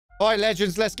All right,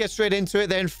 legends, let's get straight into it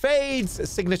then. Fade's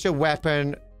signature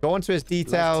weapon. Go on to his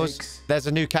details. There's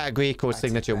a new category called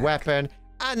signature weapon.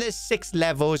 And there's 6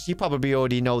 levels. You probably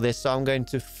already know this, so I'm going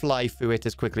to fly through it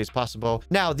as quickly as possible.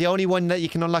 Now, the only one that you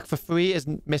can unlock for free is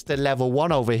Mr. Level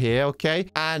 1 over here, okay?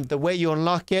 And the way you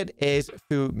unlock it is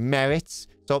through merits.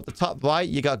 So up the top right,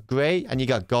 you got gray and you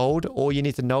got gold. All you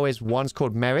need to know is one's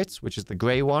called merits, which is the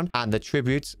gray one, and the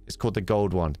tributes is called the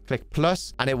gold one. Click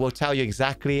plus, and it will tell you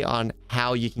exactly on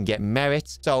how you can get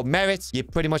merits. So merits, you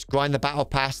pretty much grind the battle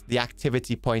pass, the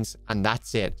activity points, and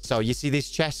that's it. So you see these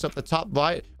chests up the top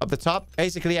right, up the top.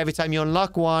 Basically, every time you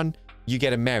unlock one, you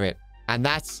get a merit. And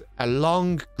that's a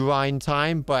long grind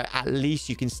time, but at least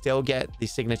you can still get the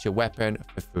signature weapon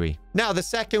for free. Now, the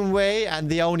second way and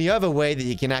the only other way that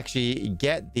you can actually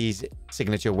get these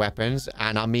signature weapons,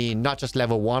 and I mean not just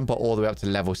level 1, but all the way up to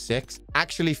level 6,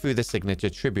 actually through the signature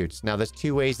tributes. Now, there's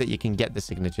 2 ways that you can get the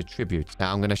signature tributes.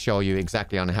 Now, I'm going to show you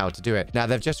exactly on how to do it. Now,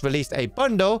 they've just released a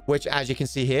bundle, which as you can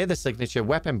see here, the signature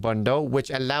weapon bundle, which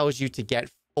allows you to get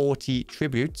 40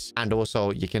 tributes, and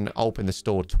also you can open the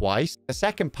store twice. The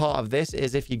second part of this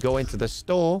is if you go into the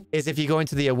store, if you go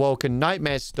into the Awoken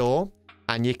Nightmare store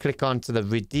and you click onto the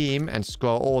redeem and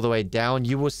scroll all the way down,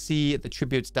 you will see the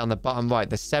tributes down the bottom right.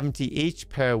 There's 70 each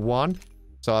per one.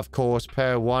 So of course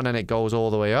per one, and it goes all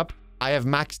the way up. I have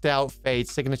maxed out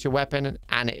Fade's signature weapon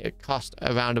and it cost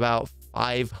around about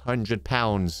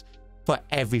 £500 for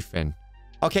everything.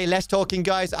 Okay, less talking,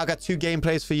 guys. I got 2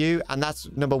 gameplays for you, and that's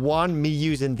number 1, me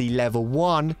using the level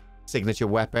 1 signature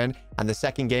weapon, and the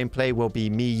second gameplay will be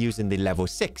me using the level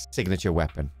 6 signature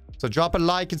weapon. So drop a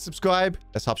like and subscribe.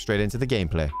 Let's hop straight into the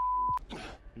gameplay.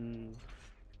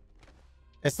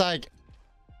 It's like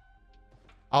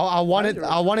I want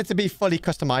it to be fully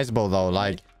customizable though,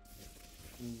 like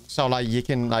so like you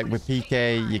can, like with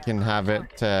PK you can have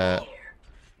it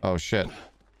oh shit.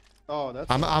 Oh,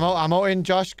 that's... I'm out in,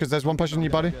 Josh, because there's one pushing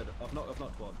your body. I've knocked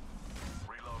one.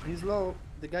 He's low.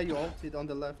 The guy you ulted on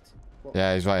the left. What?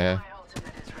 Yeah, he's right here.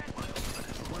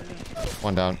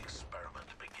 One down.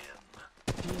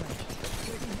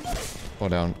 4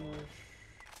 down.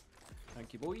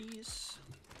 Thank you, boys.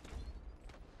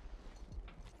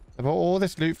 They bought all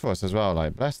this loot for us as well.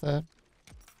 Like, bless their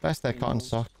cotton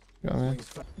sock. You know what I mean?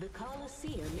 The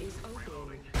Coliseum is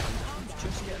open.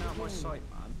 Just getting out of my sight,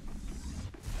 man.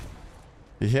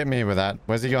 He hit me with that.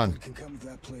 Where's he gone? Can come to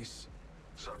that place.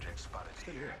 Subject spotted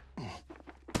here.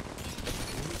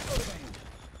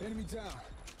 Enemy down.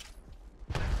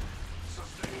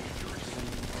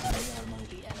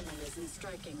 The enemy is in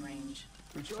striking range.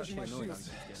 Recharging my shields.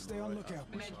 Stay on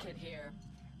lookout. Medkit here.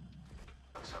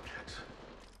 Subject.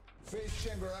 Phase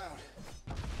chamber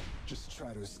out. Just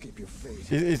try to escape your fate.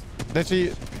 He's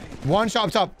literally one shot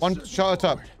up top. One shot up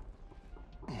top.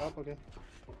 Oh, okay.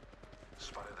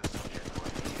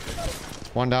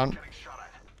 One down.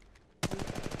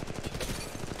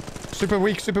 Super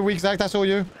weak, Zach. That's all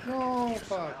you. No,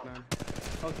 fuck, man.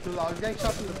 I was too loud. I was getting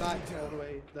shot from the back all the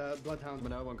way. The bloodhound.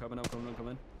 Coming out, one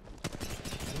coming.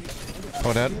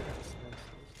 Oh, dead.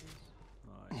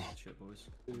 Alright, shit, boys.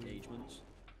 Engagements.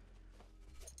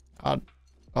 Oh,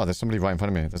 there's somebody right in front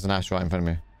of me. There's an Ash right in front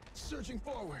of me. Searching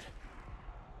forward.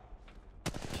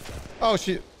 Oh,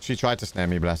 she tried to snare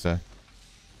me, bless her.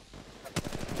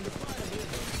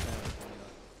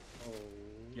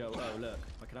 Yo, oh look,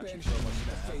 I can actually throw my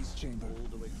Phase chamber all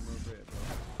the way from over here, bro.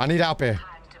 I need help here.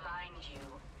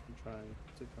 I'm trying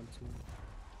to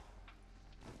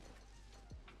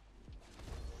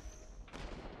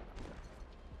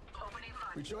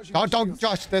continue. Oh, don't,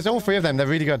 Josh. There's all 3 of them. They're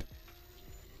really good.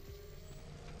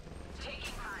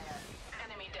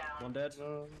 One dead.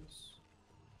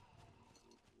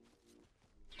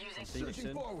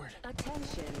 Searching forward.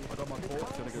 Attention. I got my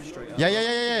corpse, gonna go straight out.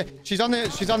 Yeah. She's on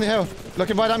the hill.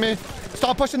 Looking right at me.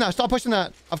 Stop pushing that. No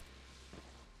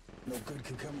good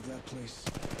can come to that place.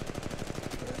 But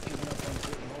I've given up on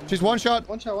getting home. She's one shot.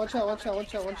 One shot.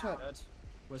 Dead.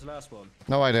 Where's the last one?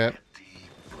 No idea.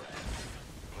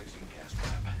 Placing gas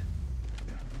trap.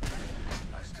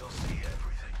 I still see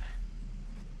everything.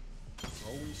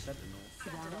 Rolling sentinel.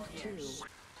 Round 2.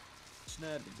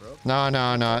 Snared me, bro.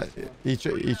 No. He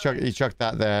chucked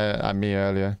that there at me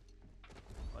earlier.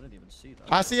 I didn't even see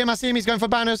that. I see him. He's going for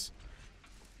banners.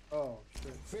 Oh,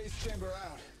 shit. Phase chamber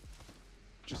out.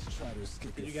 Just try to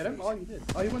escape. Did you get him? Oh, you did.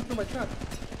 Oh, he went through my trap.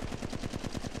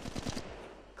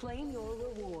 Claim your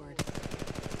reward.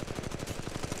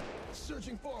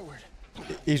 Searching forward.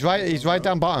 He's right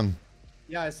down bottom.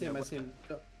 Yeah, I see him.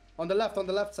 On the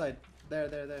left side.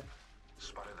 There.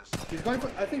 He's going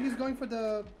for, I think he's going for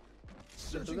the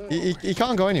He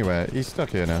can't go anywhere. He's stuck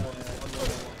here now.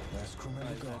 Last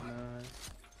criminal gone.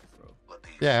 Bro. Let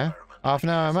the Yeah, half an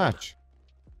hour match.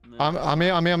 No, I'm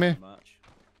here. match.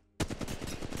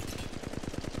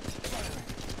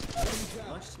 Enemy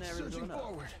down. Nice snare in Surging going up.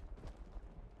 forward.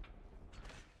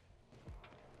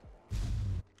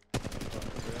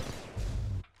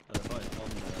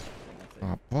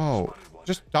 Oh, whoa.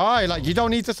 Just die. Like, you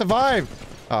don't need to survive.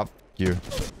 Oh, you.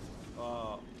 If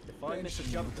I miss a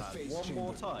jump pad one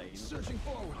more time, Searching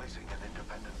forward.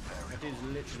 that is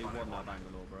literally one lab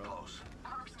Bangalore, bro.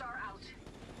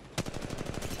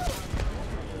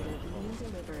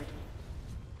 Delivered.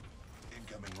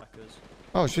 Crackers.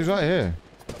 Oh, she's right here.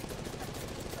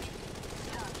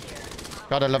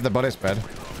 Gotta love the bullet spread.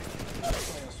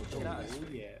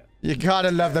 Yeah. You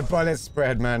gotta love the bullet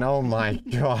spread, man. Oh my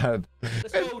god.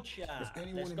 Let's go, chat.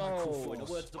 anyone Let's in my go. crew In the falls.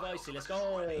 words of Icy, let's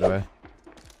go. Right. Right.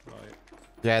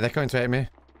 Yeah, they're coming to hit me.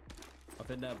 I've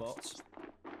been there, bots.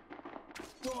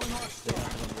 Throwing arc Yeah, star. on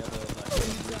the other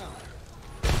Enemy down.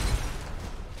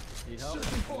 Need help?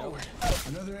 Searching Need forward. help?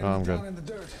 Another Oh, I'm enemy good. down in the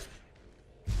dirt.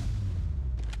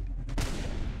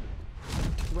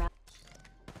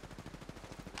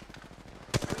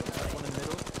 One in the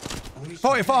middle.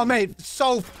 44, mate.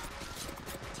 So...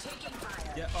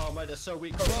 Yeah, oh mate, they're so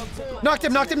weak. Come on, port. Knocked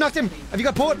him, knocked him, knocked him. Have you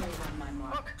got port? On my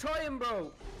mark. Fuck, try him,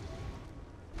 bro.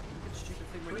 Stupid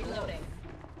thing when you go off. Reloading.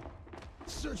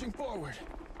 Searching forward.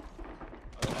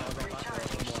 Oh, I got back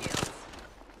there, come on.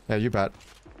 Yeah, you bet.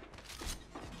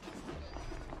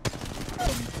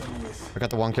 I got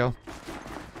the one kill.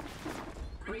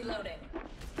 Reloading.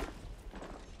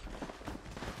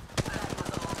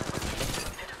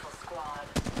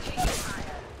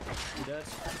 You dead?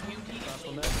 Last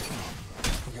one there.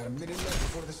 We got a minute left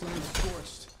before this land is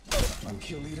scorched. I'm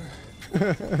kill leader.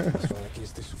 That's why que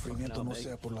este sufrimiento no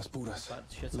sea por las puras. Bad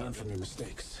shit's Learn happening. from your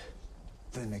mistakes.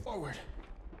 Then make forward.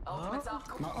 Ultimate's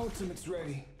off. My ultimate's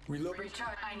ready. Reload.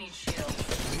 Recharge. I need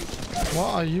shields.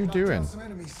 What are you Knock down doing? some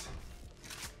enemies.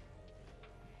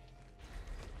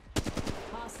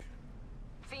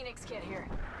 Phoenix kit here.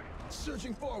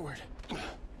 Searching forward.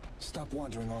 Stop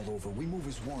wandering all over. We move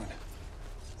as one.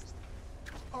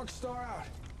 Arc star out.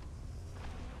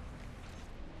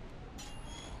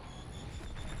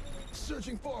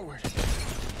 Searching forward.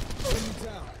 Enemy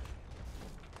down.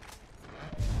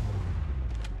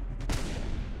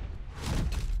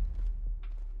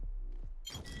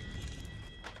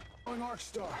 Going arc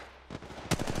star.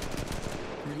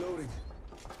 Reloading.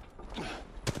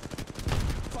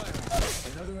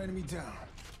 Fire. Another enemy down.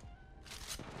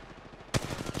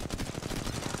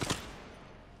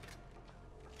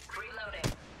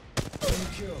 Reloading. Enemy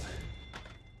killed.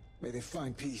 May they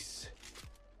find peace.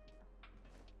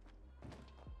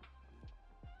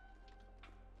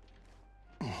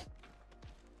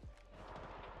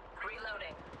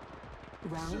 Reloading.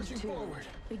 Round Searching 2. forward.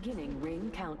 Beginning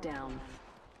ring countdown.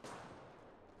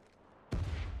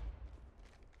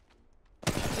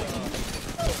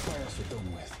 Fires are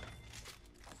done with.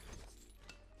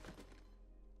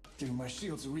 Giving my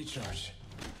shields a recharge.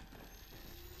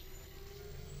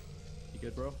 You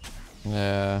good, bro?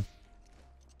 Yeah.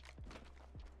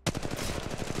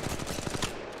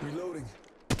 Reloading.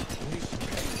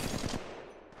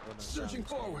 Searching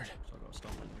forward. So I gotta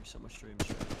stop and reset my stream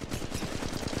straight.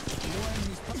 No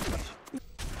enemies.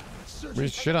 Searching. We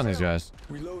shit on these guys.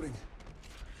 Reloading.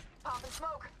 Pop and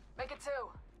smoke. Make it 2.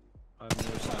 I have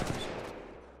no stacks.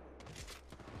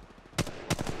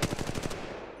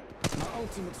 My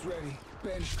ultimate's ready.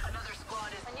 Bench. Another squad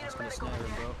is. I need a Gonna medical snare him,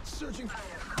 here. bro. Searching.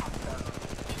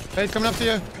 Hey, coming up to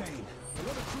you. Pain.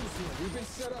 Another cruise here. We've been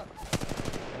set up.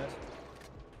 Dead.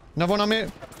 Another one on me.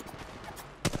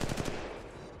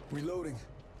 Reloading.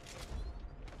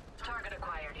 Target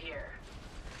acquired here.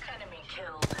 Enemy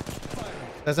killed. Firing.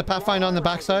 There's a Pathfinder on the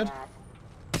backside.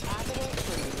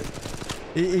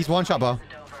 He's one shot, bro.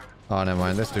 Isn't over. Oh, never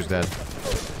mind. This dude's dead.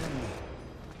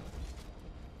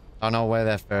 I don't know where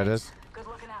their third is. Good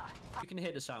looking out. You can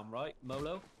hear the sound, right,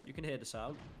 Molo? You can hear the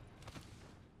sound.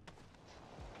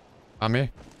 On me.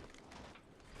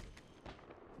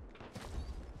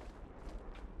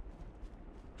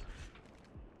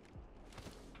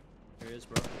 Here he is,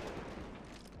 bro.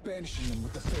 Banishing them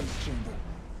with the phase chamber.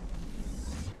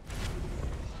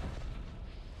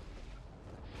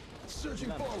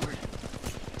 Searching forward.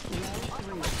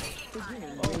 Round 3.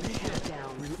 Beginning ring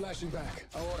countdown. Flashing back.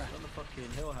 Ahora. On the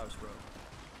fucking hill house, bro.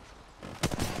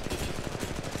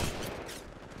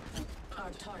 Our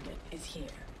target is here.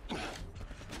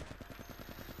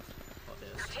 What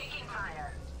this? Taking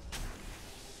fire.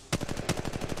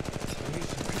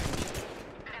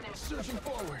 Enemy. Searching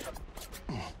forward.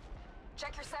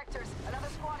 Check your sectors. Another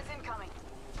squad is incoming.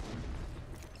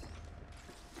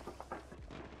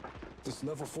 The this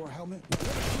level 4 helmet. We've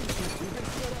been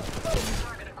set up.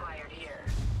 Target acquired here.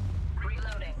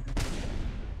 Reloading.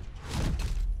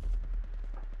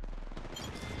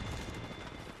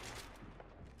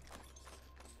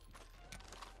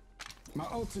 My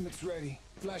ultimate's ready.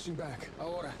 Flashing back.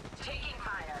 Ahora. Taking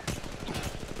fire.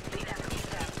 The enemy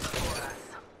stands before us.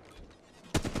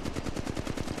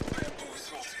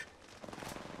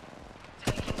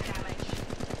 Taking damage.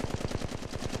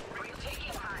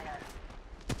 Taking fire.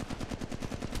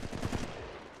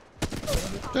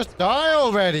 Just die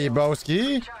already,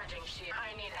 broski. Charging shield.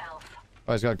 I need health.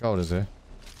 Oh, he's got gold, is he?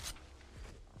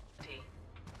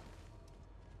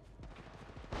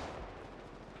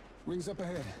 Rings up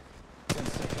ahead. 10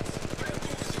 seconds.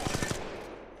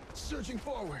 Surging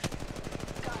forward.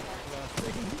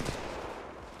 Taking heat.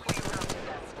 We routed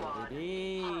that squad.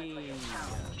 Hey.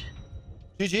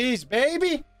 GG's,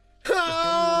 baby.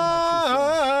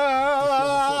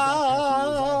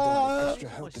 Extra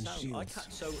health and I shields.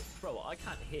 can't. So, bro, I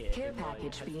can't hear. Care in my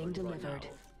package being headphones right delivered.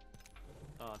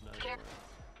 now. Oh no.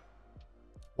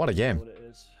 What a game. What it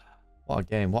is. What a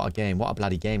game. What a game. What a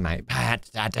bloody game, mate.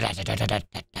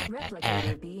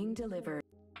 Replicator being delivered.